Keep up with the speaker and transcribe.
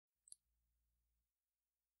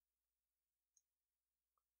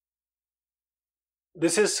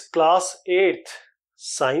This is class 8th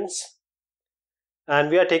science and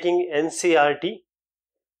we are taking NCERT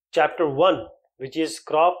chapter 1, which is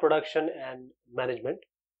crop production and management.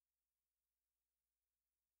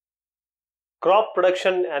 Crop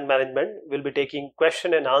production and management will be taking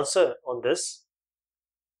question and answer on this.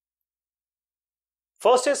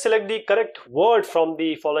 First is select the correct word from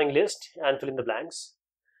the following list and fill in the blanks.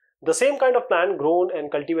 The same kind of plant grown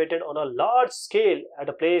and cultivated on a large scale at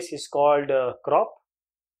a place is called crop.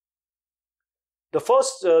 This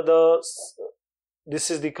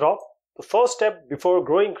is the crop. The first step before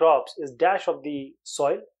growing crops is dash of the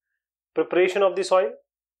soil, preparation of the soil.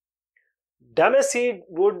 Damaged seed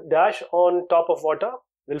would dash on top of water,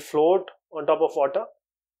 will float on top of water.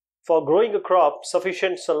 For growing a crop,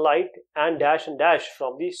 sufficient sunlight and dash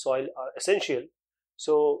from the soil are essential.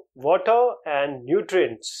 So water and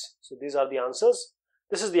nutrients. So these are the answers.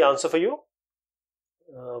 This is the answer for you.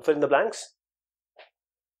 Fill in the blanks.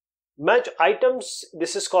 Match items.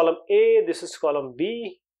 This is column A, this is column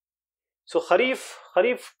B. So Kharif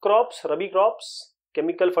crops, Rabi crops,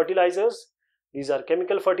 chemical fertilizers. These are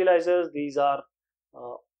chemical fertilizers, these are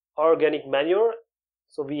organic manure.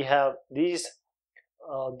 So we have these,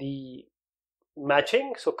 the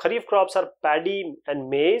matching. So Kharif crops are paddy and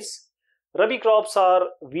maize. Rabi crops are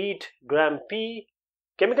wheat, gram pea.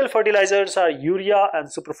 Chemical fertilizers are urea and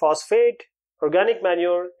superphosphate. Organic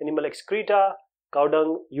manure, animal excreta, cow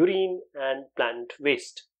dung, urine and plant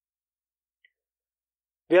waste.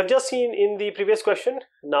 We have just seen in the previous question.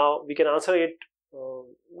 Now we can answer it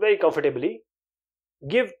very comfortably.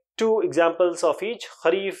 Give two examples of each,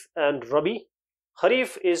 Kharif and Rabi.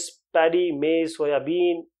 Kharif is paddy, maize, soya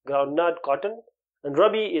bean, groundnut, cotton, and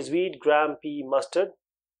Rabi is wheat, gram, pea, mustard.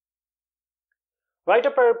 Write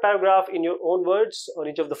a paragraph in your own words on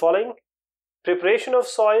each of the following. Preparation of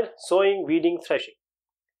soil, sowing, weeding, threshing.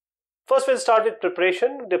 First we'll start with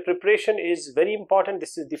preparation. The preparation is very important.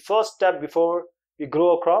 This is the first step before we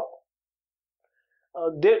grow a crop.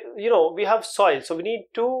 We have soil, so we need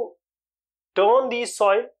to turn the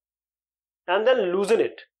soil and then loosen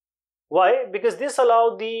it. Why? Because this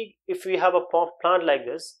allows if we have a plant like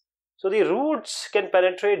this, so the roots can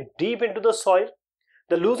penetrate deep into the soil.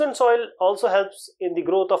 The loosened soil also helps in the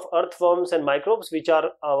growth of earthworms and microbes, which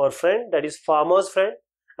are our friend, that is farmer's friend,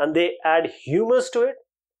 and they add humus to it.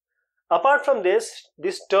 Apart from this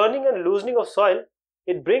turning and loosening of soil,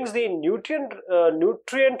 it brings the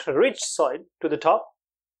nutrient-rich soil to the top,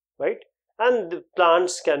 right? And the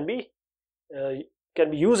plants can be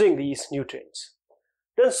using these nutrients.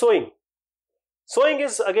 Then sowing. Sowing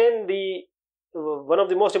is again one of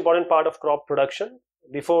the most important part of crop production.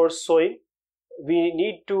 Before sowing, we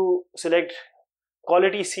need to select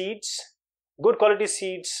quality seeds, good quality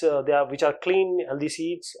seeds, which are clean, healthy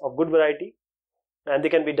seeds of good variety, and they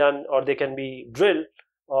can be done, or they can be drilled,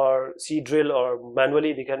 or seed drill, or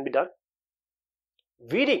manually they can be done.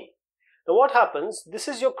 Weeding. Now what happens? This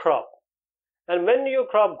is your crop, and when your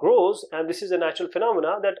crop grows, and this is a natural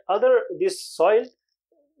phenomena that this soil,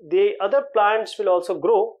 the other plants will also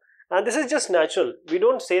grow, and this is just natural. We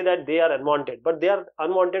don't say that they are unwanted, but they are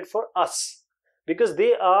unwanted for us because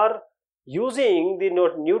they are using the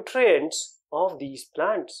nutrients of these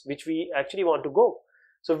plants which we actually want to grow.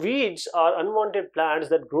 So weeds are unwanted plants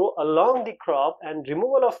that grow along the crop, and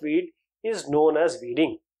removal of weed is known as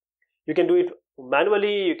weeding. You can do it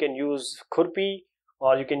manually, you can use khurpi,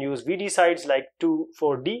 or you can use weedicides like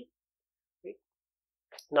 2,4-D.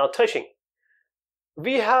 Now threshing.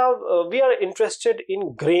 We are interested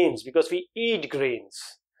in grains because we eat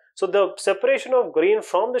grains. So the separation of grain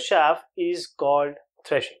from the chaff is called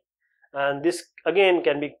threshing, and this again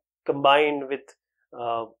can be combined with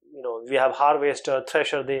we have harvester,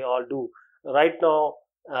 thresher, they all do. Right now,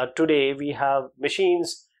 today we have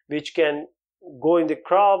machines which can go in the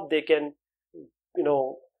crop. They can,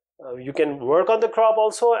 you can work on the crop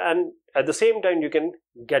also, and at the same time you can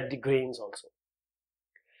get the grains also.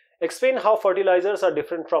 Explain how fertilizers are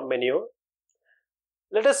different from manure.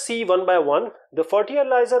 Let us see one by one. The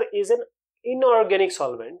fertilizer is an inorganic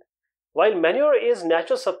solvent, while manure is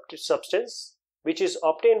natural substance which is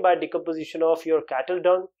obtained by decomposition of your cattle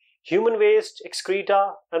dung, human waste,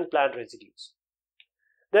 excreta and plant residues.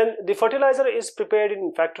 Then the fertilizer is prepared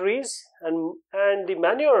in factories, and the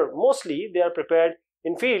manure mostly they are prepared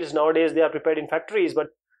in fields. Nowadays they are prepared in factories,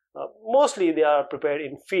 but mostly they are prepared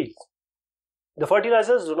in fields. The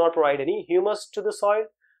fertilizers do not provide any humus to the soil,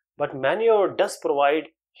 but manure does provide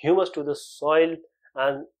humus to the soil,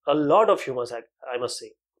 and a lot of humus, I must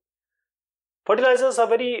say. Fertilizers are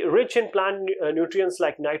very rich in plant nutrients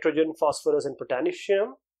like nitrogen, phosphorus and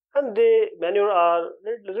potassium, and manure are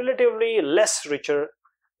relatively less richer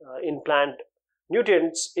in plant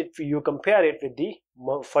nutrients if you compare it with the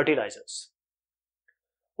fertilizers.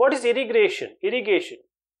 What is irrigation? Irrigation,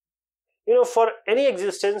 for any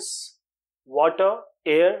existence, water,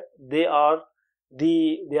 air, they are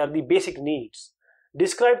the basic needs.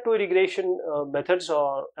 Describe two irrigation methods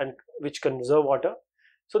and which conserve water.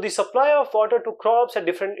 So the supply of water to crops at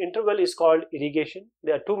different interval is called irrigation.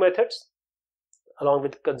 There are two methods along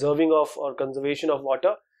with conservation of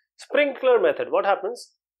water. Sprinkler method. What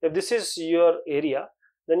happens if this is your area?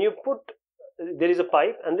 Then there is a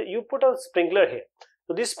pipe and you put a sprinkler here.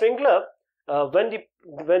 So this sprinkler,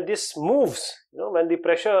 when this moves, when the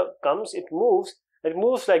pressure comes, it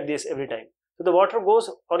moves like this every time. So the water goes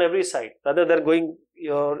on every side rather than going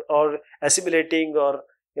or assimilating or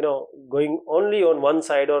going only on one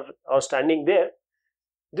side or standing there.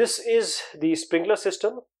 This is the sprinkler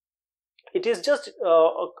system. It is just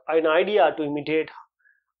an idea to imitate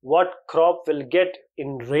what crop will get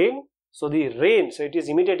in rain. So it is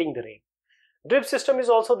imitating the rain. Drip system is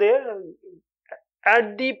also there.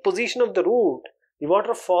 At the position of the root, the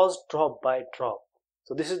water falls drop by drop.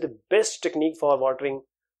 So this is the best technique for watering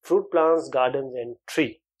fruit plants, gardens and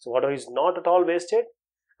tree. So water is not at all wasted,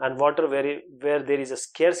 and water where there is a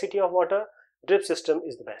scarcity of water, drip system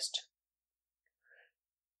is the best.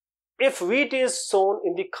 If wheat is sown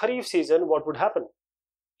in the Kharif season, what would happen?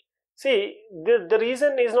 See, the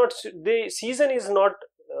season is not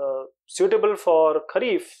suitable for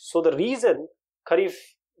Kharif, so the reason Kharif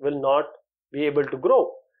will not be able to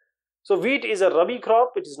grow. So wheat is a Rabi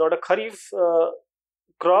crop, it is not a Kharif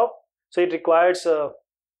crop, so it requires a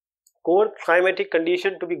cold climatic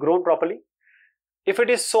condition to be grown properly. If it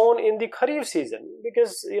is sown in the Kharif season,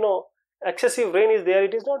 because excessive rain is there,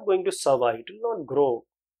 it is not going to survive, it will not grow.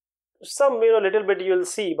 Some little bit you will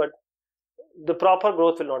see, but the proper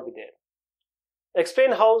growth will not be there.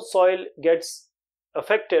 Explain how soil gets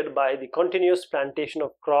affected by the continuous plantation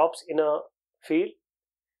of crops in a field.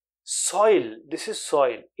 Soil, this is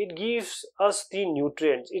soil, it gives us the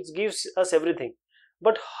nutrients, it gives us everything,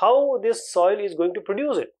 but how this soil is going to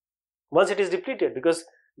produce it once it is depleted? Because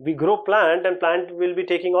we grow plant and plant will be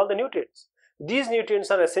taking all the nutrients. These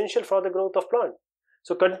nutrients are essential for the growth of plant.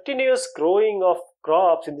 So continuous growing of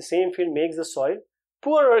crops in the same field makes the soil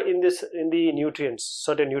poorer in the nutrients,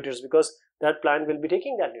 certain nutrients, because that plant will be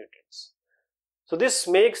taking that nutrients. So this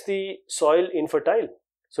makes the soil infertile.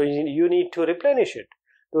 So you need to replenish it.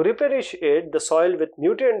 To replenish it, the soil with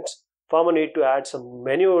nutrients, farmer need to add some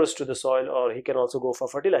manures to the soil, or he can also go for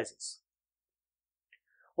fertilizers.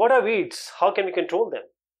 What are weeds? How can we control them?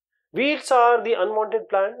 Weeds are the unwanted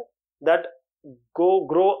plant that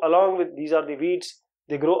grow along with, these are the weeds,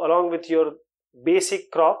 they grow along with your basic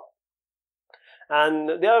crop,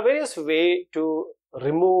 and there are various ways to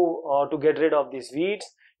remove or to get rid of these weeds.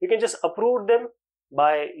 You can just uproot them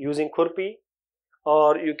by using khurpi,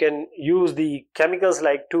 or you can use the chemicals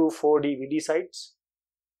like 2,4-D weedicides.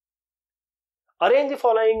 Arrange the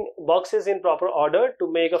following boxes in proper order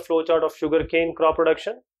to make a flowchart of sugarcane crop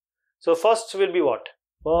production. So first will be what?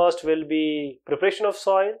 First will be preparation of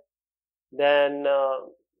soil, then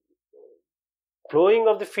plowing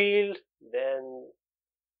of the field, then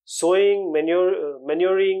sowing,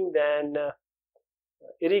 manuring, then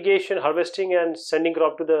irrigation, harvesting and sending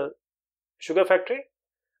crop to the sugar factory.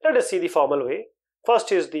 Let us see the formal way.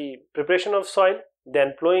 First is the preparation of soil,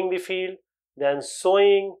 then plowing the field, then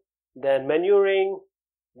sowing, then manuring,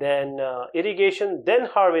 then irrigation, then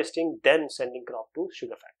harvesting, then sending crop to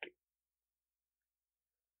sugar factory.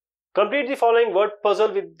 Complete the following word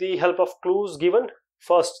puzzle with the help of clues given.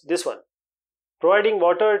 First, this one. Providing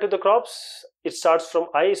water to the crops. It starts from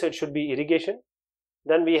I, so it should be irrigation.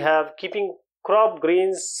 Then we have keeping crop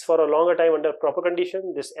grains for a longer time under proper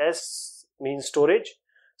condition. This S means storage.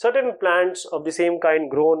 Certain plants of the same kind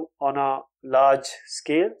grown on a large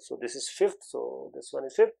scale. So this is fifth. So this one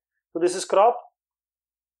is fifth. So this is crop.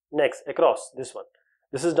 Next, across, this one.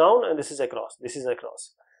 This is down and this is across. This is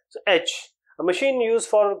across. So H. A machine used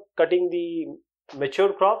for cutting the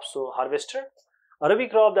mature crops, so harvester. A Rabi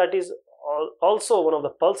crop, that is also one of the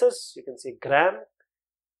pulses, you can say gram,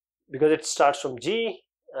 because it starts from G,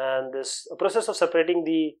 and this a process of separating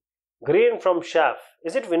the grain from chaff.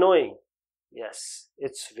 Is it winnowing? Yes,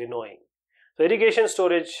 it's winnowing. So irrigation,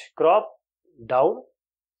 storage, crop, down,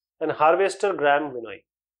 and harvester, gram, winnowing.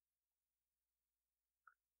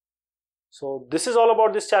 So this is all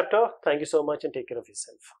about this chapter. Thank you so much and take care of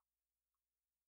yourself.